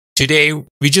Today,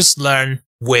 we just learn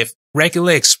with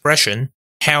regular expression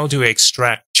how to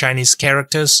extract Chinese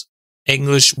characters,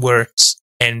 English words,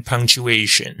 and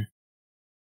punctuation.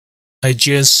 I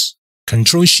just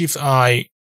Ctrl-Shift-I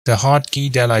the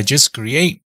hotkey that I just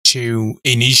create to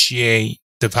initiate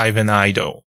the Python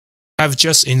idle. I've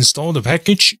just installed the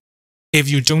package. If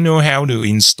you don't know how to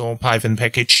install Python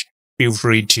package, feel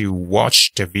free to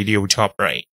watch the video top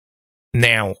right.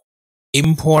 Now,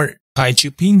 import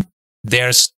PyChipin.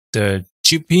 There's the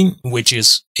Chipin, which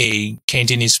is a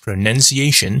Cantonese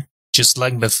pronunciation, just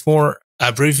like before,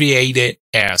 abbreviated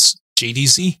as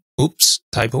JDC. Oops,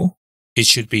 typo. It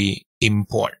should be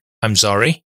import. I'm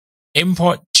sorry.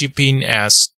 Import Chipin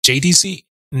as JDC.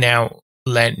 Now,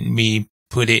 let me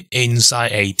put it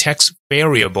inside a text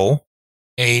variable,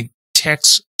 a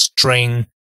text string,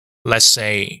 let's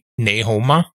say, 你好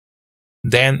嗎?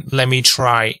 Then let me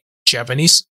try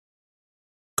Japanese.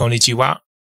 Konnichiwa.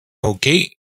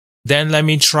 Okay. Then let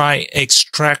me try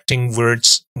extracting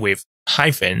words with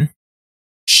hyphen.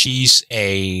 She's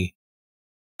a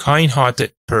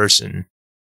kind-hearted person.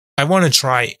 I want to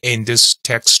try in this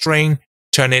text string,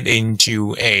 turn it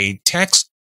into a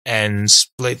text and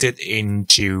split it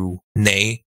into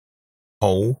你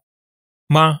好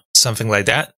嗎, something like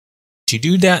that. To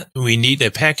do that, we need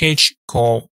a package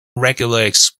called regular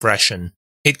expression.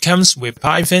 It comes with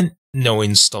Python, no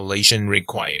installation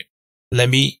required. Let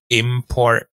me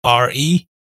import RE,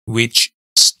 which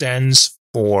stands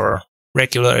for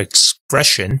regular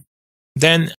expression.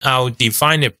 Then I'll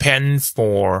define a pattern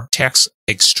for text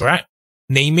extract.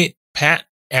 Name it pat,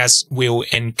 as we'll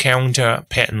encounter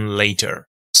pattern later.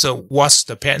 So what's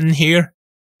the pattern here?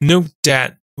 Note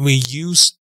that we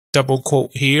use double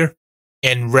quote here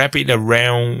and wrap it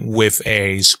around with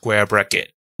a square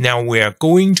bracket. Now we are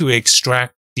going to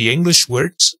extract the English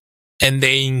words, and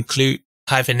they include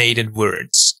hyphenated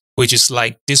words, which is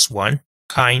like this one,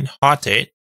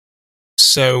 kind-hearted.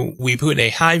 So we put a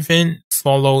hyphen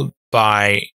followed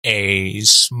by a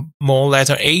small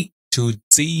letter A to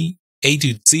Z, A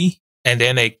to Z, and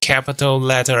then a capital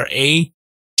letter A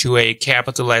to a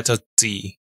capital letter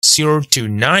Z. 0 to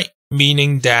 9,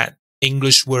 meaning that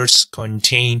English words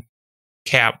contain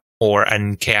cap or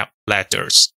uncapped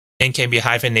letters and can be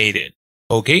hyphenated.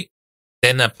 Okay?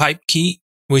 Then a pipe key,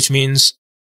 which means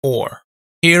or.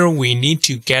 Here we need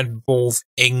to get both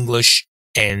English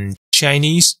and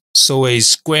Chinese, so a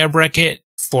square bracket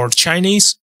for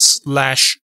Chinese,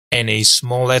 slash, and a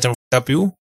small letter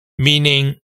W,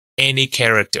 meaning any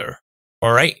character.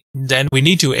 Alright, then we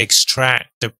need to extract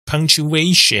the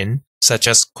punctuation, such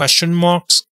as question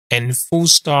marks and full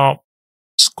stop,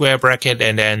 square bracket,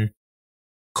 and then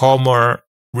comma.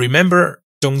 Remember,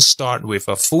 don't start with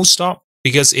a full stop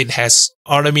because it has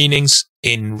other meanings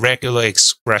in regular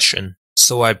expression.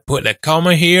 So I put a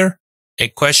comma here, a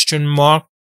question mark,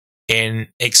 an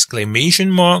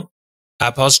exclamation mark,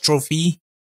 apostrophe,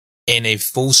 and a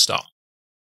full stop.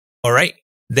 Alright,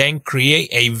 then create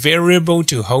a variable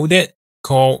to hold it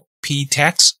called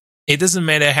ptext. It doesn't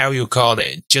matter how you call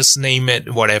it, just name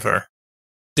it whatever.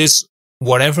 This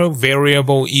whatever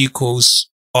variable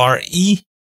equals RE,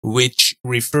 which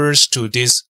refers to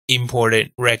this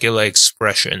imported regular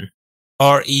expression.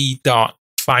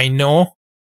 RE.final.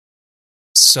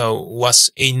 So what's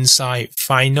inside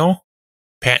final?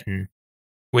 Pattern,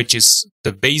 which is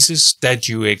the basis that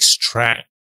you extract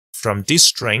from this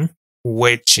string,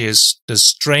 which is the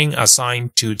string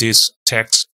assigned to this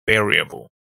text variable.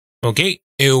 Okay,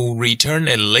 it will return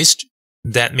a list.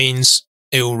 That means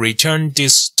it will return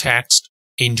this text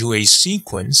into a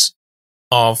sequence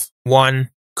of 1,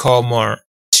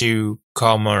 2,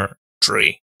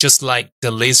 3, just like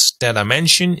the list that I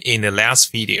mentioned in the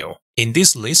last video. In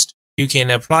this list, you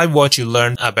can apply what you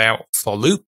learned about for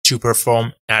loop to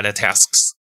perform other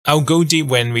tasks. I'll go deep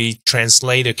when we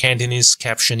translate the Cantonese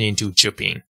caption into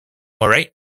Chipin.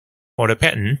 Alright, for the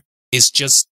pattern, it's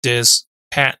just this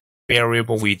pat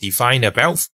variable we defined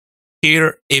above.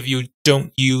 Here, if you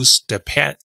don't use the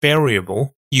pat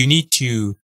variable, you need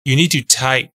to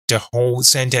type the whole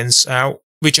sentence out,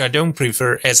 which I don't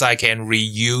prefer as I can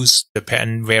reuse the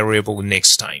pattern variable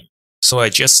next time. So I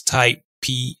just type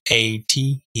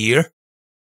PAT here.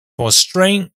 For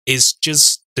string, it's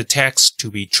just the text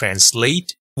to be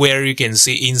translated, where you can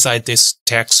see inside this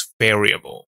text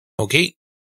variable. Okay,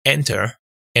 enter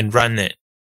and run it.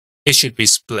 It should be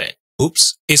split.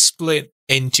 Oops, it's split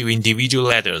into individual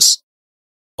letters.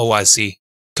 Oh, I see.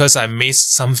 Because I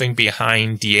missed something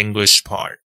behind the English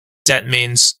part. That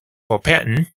means for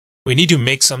pattern, we need to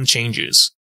make some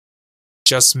changes.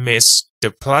 Just miss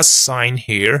the plus sign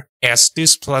here, as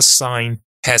this plus sign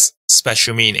has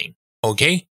special meaning.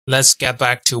 Okay, let's get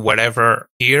back to whatever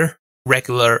here.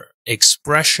 Regular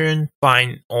expression,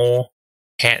 find all,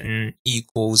 pattern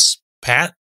equals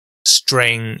path,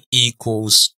 string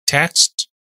equals text.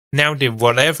 Now the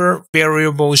whatever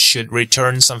variable should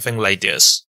return something like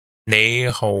this. 你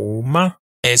好嗎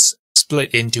is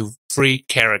split into 3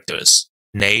 characters.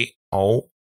 你好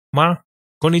嗎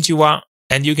konnichiwa.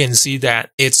 And you can see that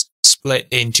it's split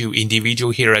into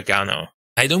individual hiragana.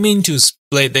 I don't mean to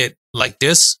split it like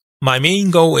this. My main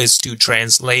goal is to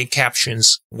translate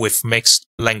captions with mixed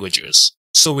languages.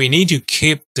 So we need to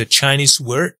keep the Chinese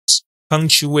words,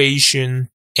 punctuation,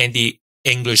 and the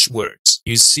English words.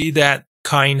 You see that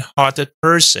kind-hearted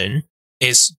person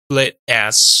is split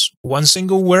as one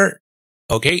single word.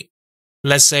 Okay,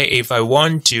 let's say if I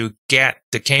want to get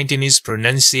the Cantonese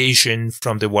pronunciation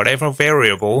from the whatever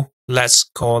variable, let's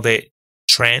call it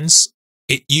trans.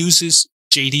 It uses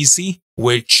JTC,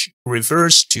 which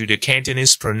refers to the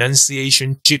Cantonese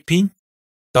pronunciation Jipin,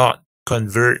 dot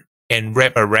convert and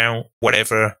wrap around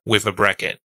whatever with a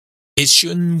bracket. It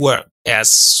shouldn't work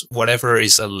as whatever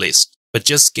is a list, but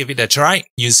just give it a try.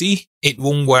 You see, it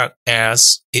won't work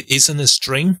as it isn't a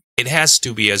string. It has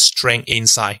to be a string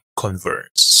inside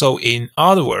converts. So in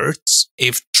other words,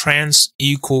 if trans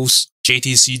equals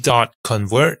JTC dot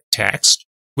convert text,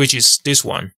 which is this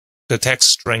one, the text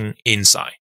string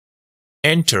inside.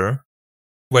 Enter.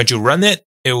 When you run it,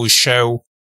 it will show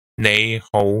你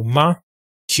好嗎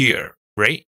here,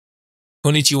 right?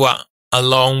 Konnichiwa,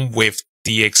 along with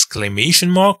the exclamation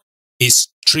mark, is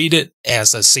treated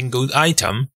as a single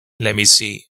item. Let me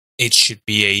see. It should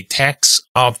be a text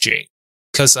object.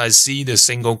 Because I see the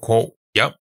single quote.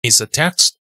 Yep, it's a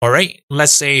text. Alright,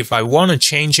 let's say if I want to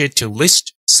change it to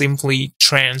list, simply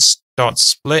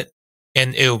trans.split.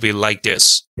 And it'll be like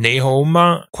this. 你好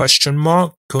嗎 question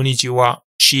mark konnichiwa.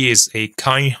 She is a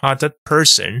kind-hearted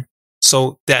person.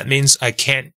 So that means I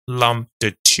can't lump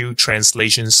the 2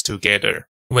 translations together.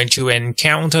 When you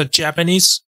encounter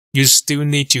Japanese, you still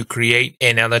need to create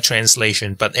another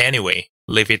translation. But anyway,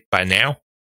 leave it by now.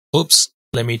 Oops,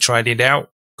 let me try it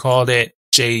out. Call it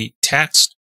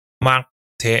JText.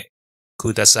 Mate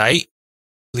kudasai.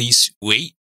 Please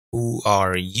wait. Who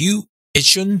are you? It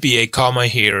shouldn't be a comma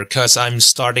here because I'm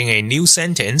starting a new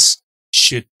sentence.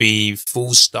 Should be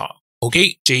full stop.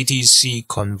 Okay, JTC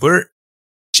convert,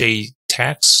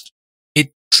 JText.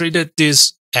 It treated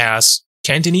this as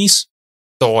Cantonese,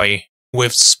 doi,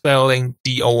 with spelling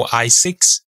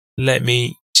DOI6. Let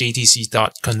me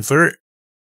JTC.convert,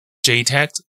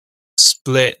 JText,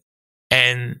 split,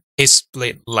 and it's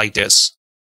split like this.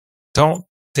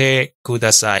 Tonte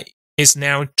kudasai is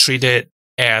now treated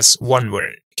as one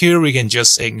word. Here we can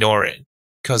just ignore it,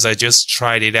 because I just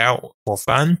tried it out for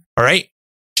fun. Alright,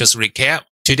 just recap.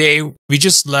 Today, we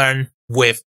just learned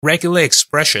with regular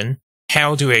expression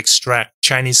how to extract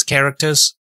Chinese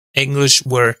characters, English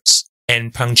words,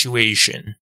 and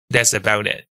punctuation. That's about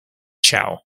it.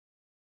 Ciao.